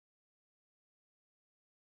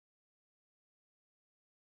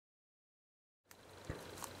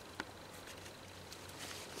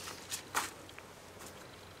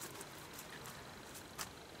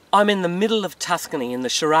I'm in the middle of Tuscany in the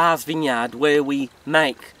Shiraz vineyard where we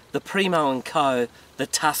make the Primo & Co, the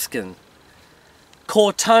Tuscan.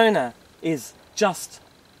 Cortona is just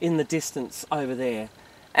in the distance over there,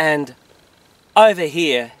 and over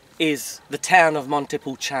here is the town of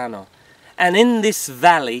Montepulciano. And in this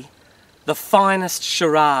valley, the finest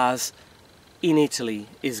Shiraz in Italy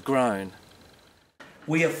is grown.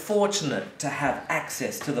 We are fortunate to have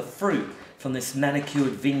access to the fruit from this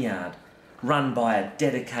manicured vineyard run by a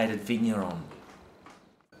dedicated vigneron.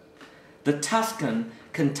 The Tuscan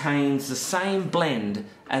contains the same blend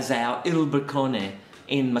as our Il Briccone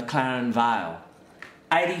in McLaren Vale,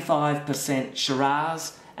 85%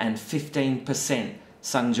 Shiraz and 15%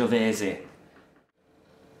 Sangiovese.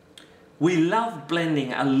 We love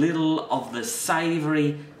blending a little of the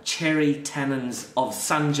savoury cherry tannins of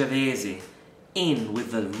Sangiovese in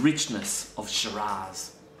with the richness of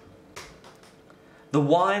Shiraz. The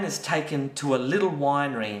wine is taken to a little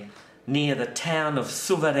winery near the town of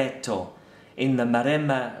Suvereto in the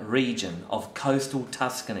Maremma region of coastal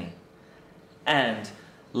Tuscany, and,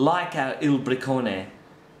 like our Il Briccone,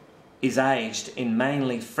 is aged in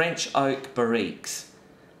mainly French oak barriques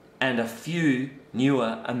and a few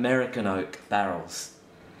newer American oak barrels.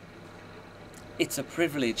 It's a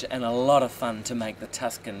privilege and a lot of fun to make the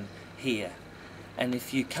Tuscan here, and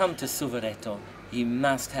if you come to Suvereto, you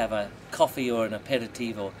must have a coffee or an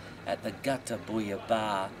aperitivo at the Gatta Buia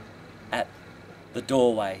bar at the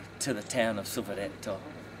doorway to the town of Suvereto.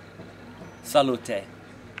 Salute!